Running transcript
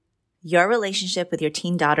Your relationship with your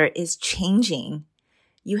teen daughter is changing.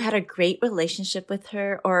 You had a great relationship with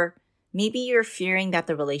her, or maybe you're fearing that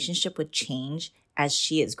the relationship would change as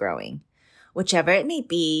she is growing. Whichever it may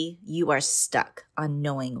be, you are stuck on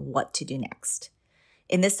knowing what to do next.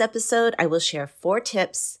 In this episode, I will share 4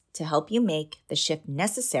 tips to help you make the shift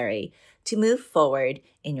necessary to move forward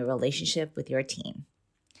in your relationship with your teen.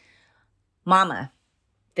 Mama,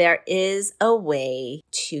 there is a way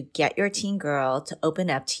to get your teen girl to open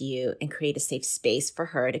up to you and create a safe space for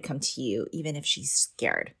her to come to you, even if she's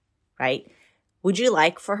scared, right? Would you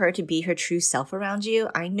like for her to be her true self around you?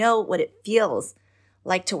 I know what it feels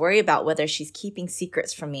like to worry about whether she's keeping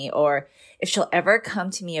secrets from me or if she'll ever come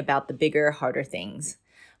to me about the bigger, harder things.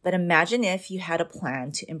 But imagine if you had a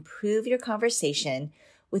plan to improve your conversation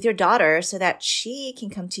with your daughter so that she can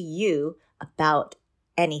come to you about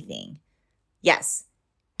anything. Yes,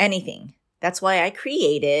 anything. That's why I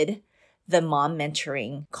created the mom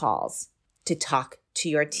mentoring calls to talk to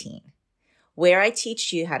your teen, where I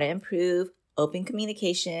teach you how to improve open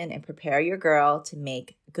communication and prepare your girl to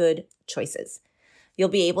make good choices. You'll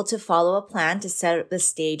be able to follow a plan to set the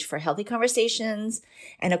stage for healthy conversations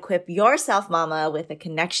and equip yourself, mama, with a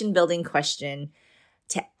connection building question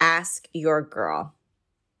to ask your girl,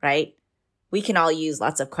 right? We can all use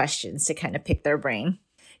lots of questions to kind of pick their brain.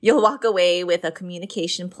 You'll walk away with a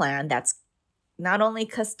communication plan that's not only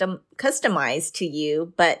customized to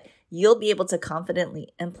you, but you'll be able to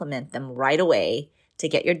confidently implement them right away to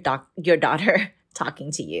get your daughter talking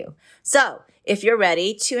to you. So if you're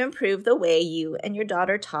ready to improve the way you and your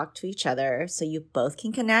daughter talk to each other so you both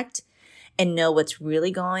can connect and know what's really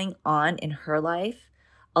going on in her life,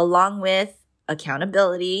 along with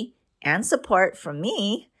accountability and support from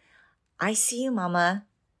me, I see you, mama.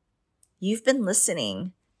 You've been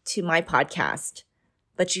listening to my podcast,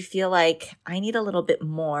 but you feel like I need a little bit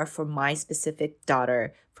more for my specific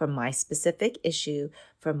daughter, for my specific issue,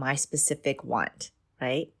 for my specific want,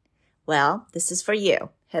 right? Well, this is for you.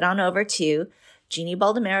 Head on over to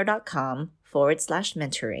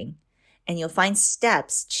jeanniebaldemero.com/mentoring, and you'll find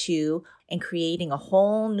steps to creating a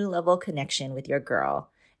whole new level connection with your girl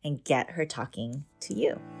and get her talking to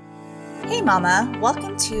you. Hey mama,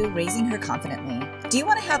 welcome to Raising Her Confidently. Do you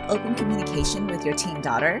want to have open communication with your teen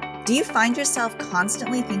daughter? Do you find yourself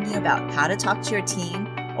constantly thinking about how to talk to your teen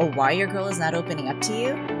or why your girl is not opening up to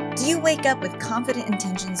you? Do you wake up with confident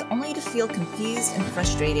intentions only to feel confused and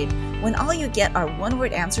frustrated when all you get are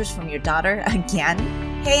one-word answers from your daughter again?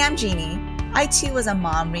 Hey, I'm Jeannie. I too was a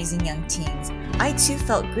mom raising young teens. I too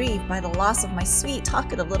felt grieved by the loss of my sweet,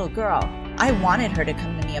 talkative little girl. I wanted her to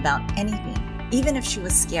come to me about anything, even if she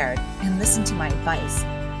was scared, and listen to my advice.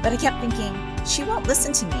 But I kept thinking, she won't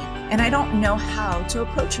listen to me, and I don't know how to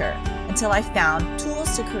approach her until I found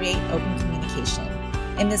tools to create open communication.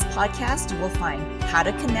 In this podcast, you will find how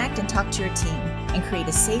to connect and talk to your teen and create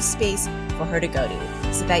a safe space for her to go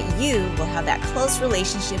to so that you will have that close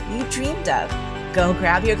relationship you dreamed of. Go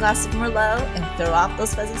grab your glass of Merlot and throw off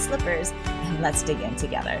those fuzzy slippers, and let's dig in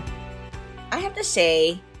together. I have to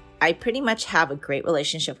say, I pretty much have a great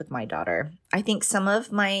relationship with my daughter. I think some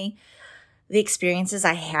of the experiences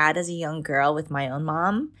I had as a young girl with my own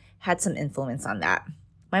mom had some influence on that.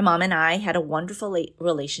 My mom and I had a wonderful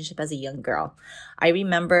relationship as a young girl. I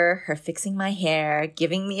remember her fixing my hair,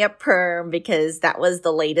 giving me a perm because that was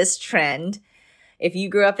the latest trend. If you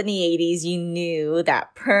grew up in the 80s, you knew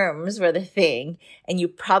that perms were the thing, and you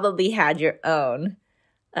probably had your own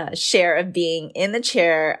share of being in the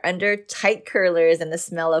chair under tight curlers and the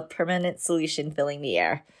smell of permanent solution filling the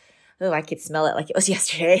air. Oh, I could smell it like it was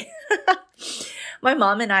yesterday. My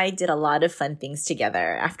mom and I did a lot of fun things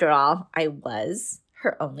together. After all, I was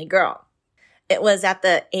her only girl. It was at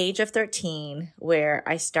the age of 13 where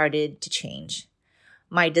I started to change.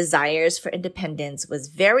 My desires for independence was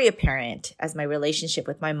very apparent as my relationship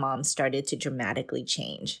with my mom started to dramatically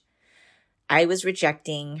change. I was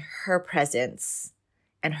rejecting her presence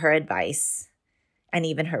and her advice and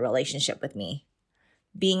even her relationship with me.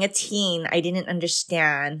 Being a teen, I didn't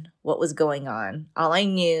understand what was going on. All I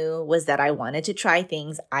knew was that I wanted to try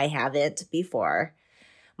things I haven't before.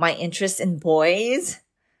 My interest in boys,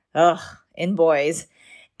 and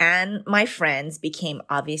my friends became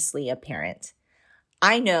obviously apparent.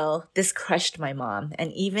 I know this crushed my mom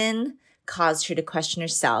and even caused her to question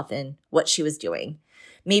herself and what she was doing.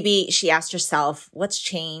 Maybe she asked herself, what's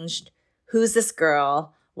changed? Who's this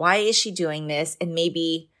girl? Why is she doing this? And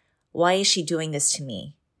maybe, why is she doing this to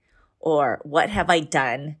me? Or what have I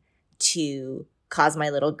done to cause my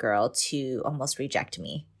little girl to almost reject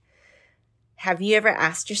me? Have you ever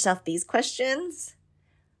asked yourself these questions?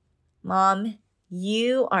 Mom,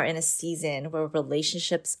 you are in a season where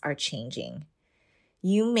relationships are changing.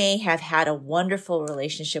 You may have had a wonderful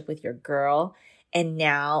relationship with your girl and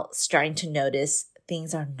now starting to notice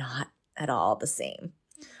things are not at all the same.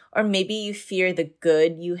 Or maybe you fear the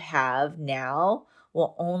good you have now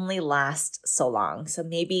will only last so long. So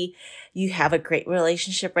maybe you have a great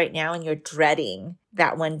relationship right now and you're dreading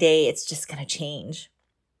that one day it's just going to change.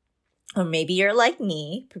 Or maybe you're like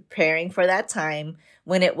me, preparing for that time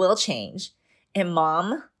when it will change. And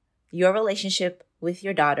mom, your relationship with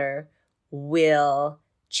your daughter will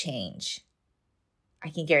change. I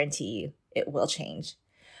can guarantee you it will change.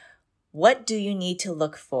 What do you need to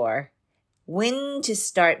look for? When to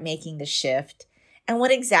start making the shift? And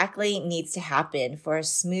what exactly needs to happen for a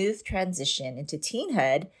smooth transition into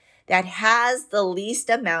teenhood that has the least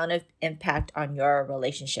amount of impact on your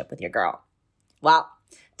relationship with your girl? Well,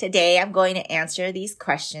 today I'm going to answer these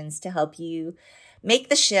questions to help you make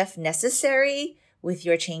the shift necessary with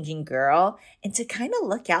your changing girl and to kind of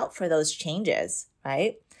look out for those changes,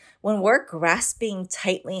 right? When we're grasping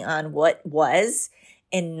tightly on what was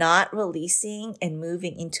and not releasing and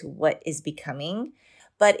moving into what is becoming,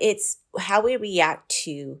 but it's how we react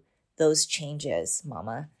to those changes,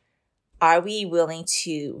 mama. Are we willing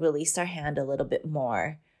to release our hand a little bit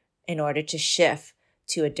more in order to shift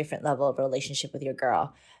to a different level of relationship with your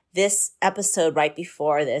girl? This episode right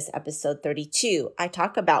before this, episode 32, I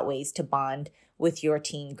talk about ways to bond with your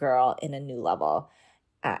teen girl in a new level.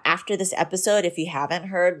 After this episode, if you haven't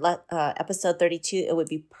heard episode 32, it would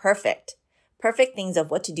be perfect things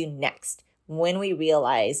of what to do next when we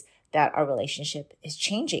realize that our relationship is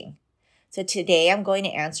changing. So today I'm going to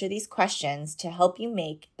answer these questions to help you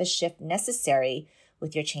make the shift necessary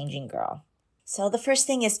with your changing girl. So the first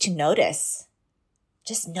thing is to notice.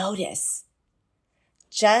 Just notice.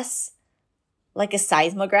 Just like a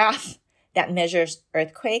seismograph that measures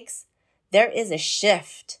earthquakes, there is a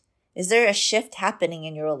shift. Is there a shift happening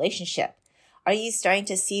in your relationship? Are you starting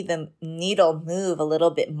to see the needle move a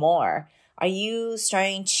little bit more? Are you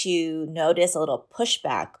starting to notice a little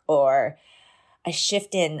pushback or a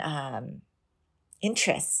shift in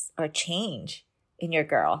interests or change in your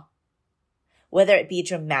girl? Whether it be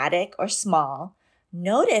dramatic or small,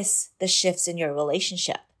 notice the shifts in your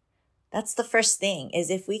relationship. That's the first thing, is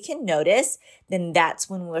if we can notice, then that's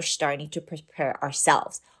when we're starting to prepare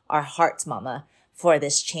ourselves, our hearts, mama, for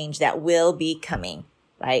this change that will be coming,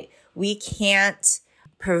 right? We can't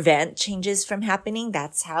prevent changes from happening.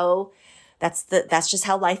 That's just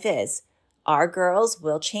how life is. Our girls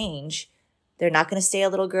will change. They're not going to stay a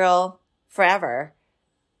little girl forever,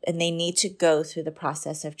 and they need to go through the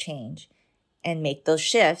process of change and make those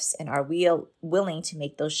shifts. And are we willing to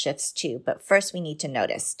make those shifts too? But first we need to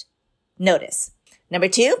notice. Number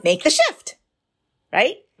 2, make the shift,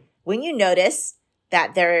 right? When you notice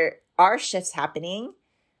that there are shifts happening,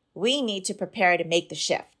 we need to prepare to make the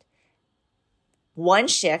shift. One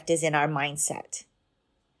shift is in our mindset.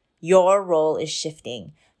 Your role is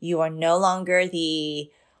shifting. You are no longer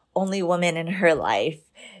the only woman in her life.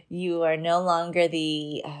 You are no longer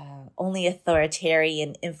the only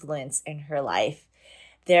authoritarian influence in her life.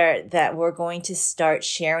 That we're going to start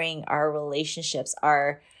sharing our relationships,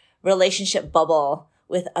 our relationship bubble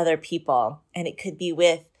with other people. And it could be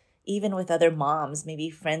even with other moms,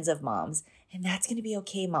 maybe friends of moms. And that's going to be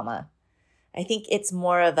okay, mama. I think it's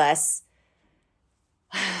more of us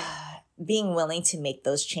being willing to make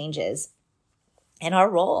those changes in our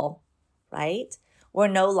role, right? We're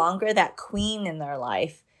no longer that queen in their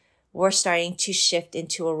life. We're starting to shift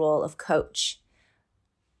into a role of coach.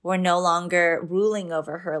 We're no longer ruling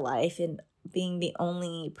over her life and being the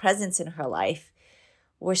only presence in her life.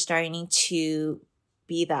 We're starting to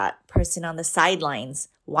be that person on the sidelines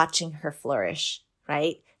watching her flourish,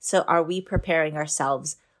 right? So are we preparing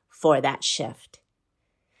ourselves for that shift?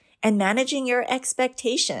 And managing your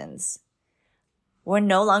expectations. We're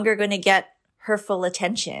no longer going to get her full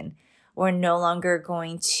attention. We're no longer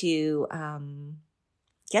going to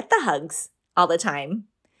get the hugs all the time.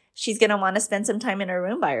 She's going to want to spend some time in her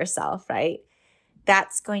room by herself, right?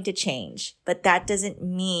 That's going to change. But that doesn't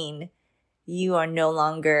mean you are no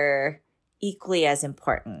longer equally as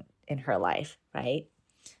important in her life, right?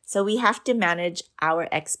 So we have to manage our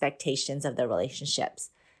expectations of the relationships,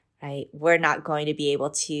 right? We're not going to be able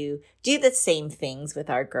to do the same things with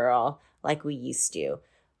our girl like we used to.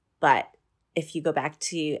 But if you go back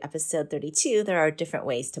to episode 32, there are different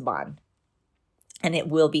ways to bond. And it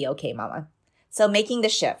will be okay, mama. So making the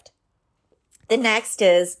shift. The next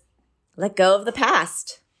is let go of the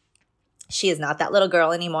past. She is not that little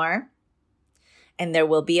girl anymore. And there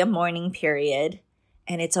will be a mourning period.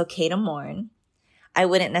 And it's okay to mourn. I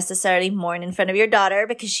wouldn't necessarily mourn in front of your daughter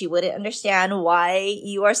because she wouldn't understand why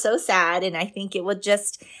you are so sad. And I think it would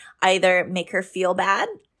just either make her feel bad,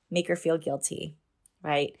 make her feel guilty,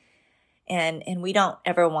 right? And we don't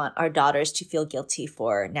ever want our daughters to feel guilty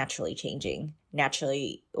for naturally changing,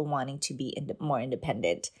 naturally wanting to be more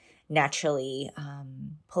independent, naturally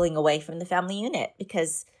pulling away from the family unit,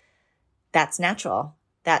 because that's natural.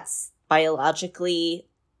 That's biologically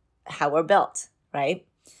how we're built, right?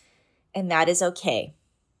 And that is okay,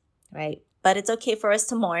 right? But it's okay for us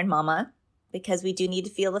to mourn mama, because we do need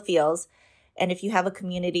to feel the feels. And if you have a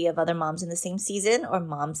community of other moms in the same season, or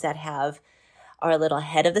moms that are a little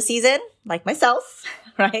ahead of the season, like myself,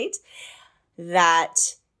 right?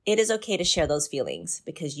 That it is okay to share those feelings,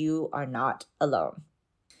 because you are not alone.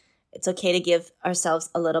 It's okay to give ourselves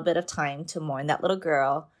a little bit of time to mourn that little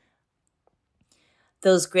girl.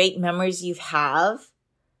 Those great memories you have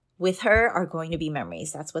with her are going to be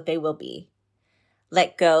memories. That's what they will be.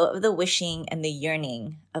 Let go of the wishing and the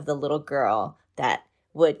yearning of the little girl that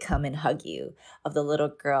would come and hug you, of the little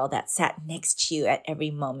girl that sat next to you at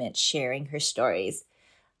every moment sharing her stories.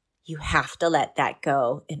 You have to let that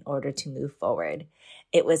go in order to move forward.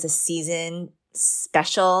 It was a season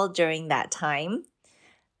special during that time.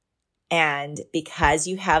 And because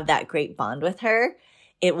you have that great bond with her,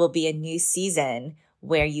 it will be a new season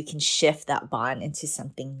where you can shift that bond into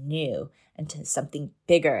something new, into something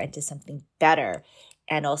bigger, into something better,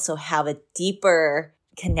 and also have a deeper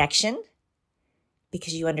connection,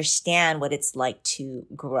 because you understand what it's like to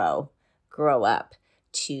grow up,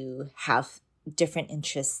 to have different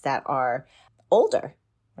interests that are older,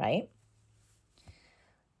 right?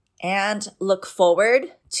 And look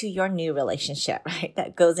forward to your new relationship, right?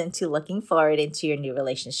 That goes into looking forward into your new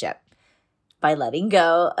relationship. By letting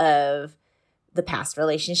go of the past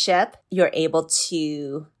relationship, you're able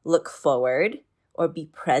to look forward or be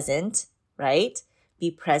present, right?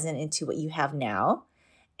 Be present into what you have now,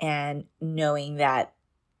 and knowing that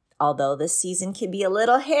although this season can be a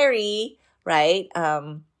little hairy, right?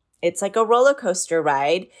 It's like a roller coaster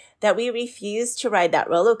ride, that we refuse to ride that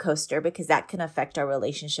roller coaster because that can affect our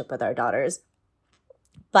relationship with our daughters.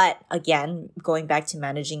 But again, going back to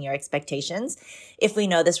managing your expectations, if we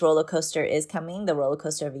know this roller coaster is coming, the roller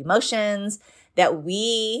coaster of emotions, that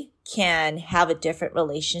we can have a different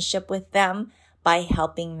relationship with them by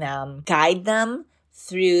helping them, guide them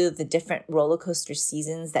through the different roller coaster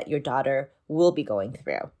seasons that your daughter will be going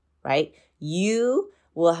through, right? You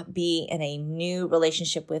will be in a new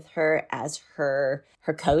relationship with her as her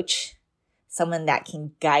coach, someone that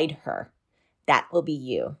can guide her. That will be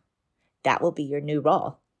you. That will be your new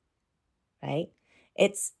role, right?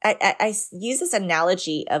 I use this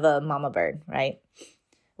analogy of a mama bird, right?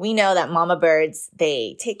 We know that mama birds,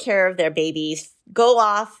 they take care of their babies, go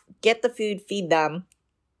off, get the food, feed them.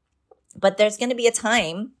 But there's going to be a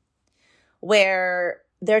time where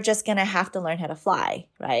they're just going to have to learn how to fly,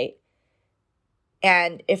 right?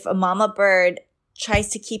 And if a mama bird tries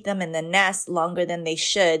to keep them in the nest longer than they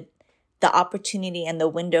should, the opportunity and the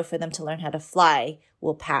window for them to learn how to fly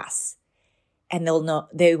will pass, and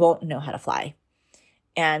they won't know how to fly.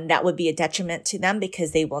 And that would be a detriment to them,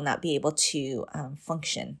 because they will not be able to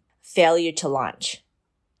function. Failure to launch,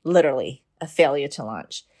 literally a failure to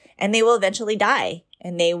launch. And they will eventually die,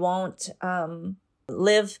 and they won't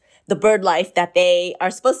live the bird life that they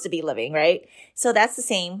are supposed to be living, right? So that's the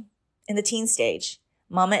same in the teen stage.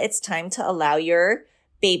 Mama, it's time to allow your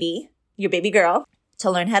baby girl,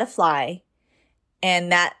 to learn how to fly.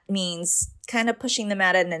 And that means kind of pushing them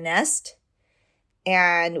out of the nest.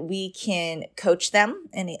 And we can coach them,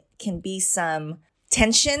 and it can be some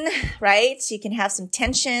tension, right? So you can have some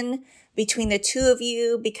tension between the two of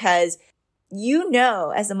you, because you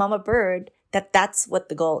know, as a mama bird, that that's what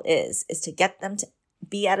the goal is to get them to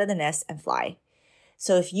be out of the nest and fly.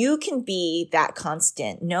 So if you can be that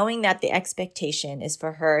constant, knowing that the expectation is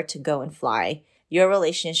for her to go and fly, your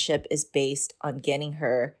relationship is based on getting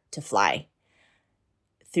her to fly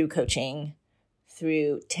through coaching,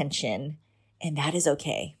 through tension, and that is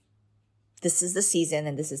okay. This is the season,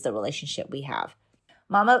 and this is the relationship we have.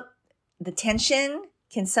 Mama, the tension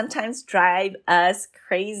can sometimes drive us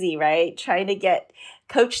crazy, right? Trying to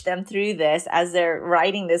coach them through this as they're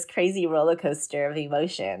riding this crazy roller coaster of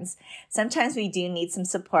emotions. Sometimes we do need some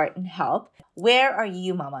support and help. Where are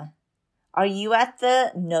you, Mama? Are you at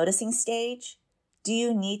the noticing stage? Do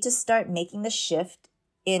you need to start making the shift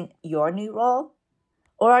in your new role?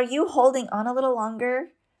 Or are you holding on a little longer,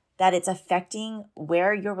 that it's affecting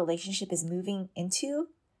where your relationship is moving into?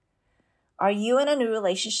 Are you in a new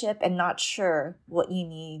relationship and not sure what you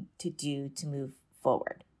need to do to move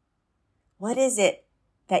forward? What is it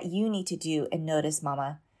that you need to do and notice,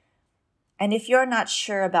 Mama? And if you're not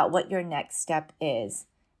sure about what your next step is,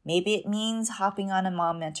 maybe it means hopping on a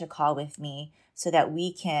mom mentor call with me so that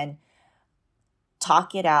we can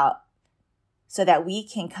talk it out, so that we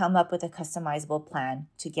can come up with a customizable plan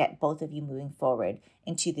to get both of you moving forward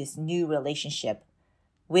into this new relationship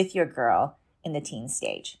with your girl in the teen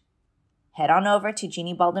stage. Head on over to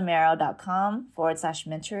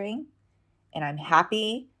jeanniebaldemero.com/mentoring, and I'm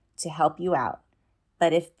happy to help you out.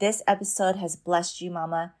 But if this episode has blessed you,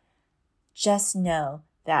 mama, just know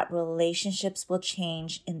that relationships will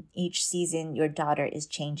change in each season your daughter is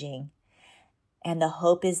changing. And the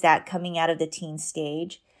hope is that coming out of the teen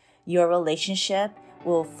stage, your relationship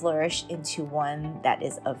will flourish into one that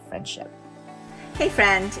is of friendship. Hey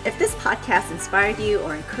friend, if this podcast inspired you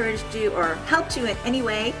or encouraged you or helped you in any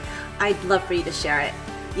way, I'd love for you to share it.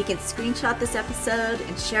 You can screenshot this episode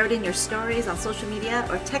and share it in your stories on social media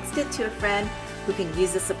or text it to a friend who can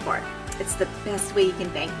use the support. It's the best way you can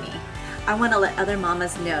thank me. I want to let other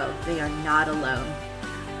mamas know they are not alone.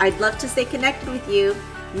 I'd love to stay connected with you.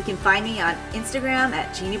 You can find me on Instagram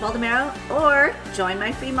at Jeannie Baldemero or join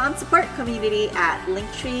my free mom support community at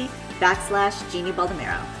linktree.com/Jeannie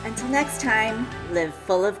Baldemero. Until next time, live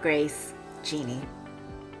full of grace, Jeannie.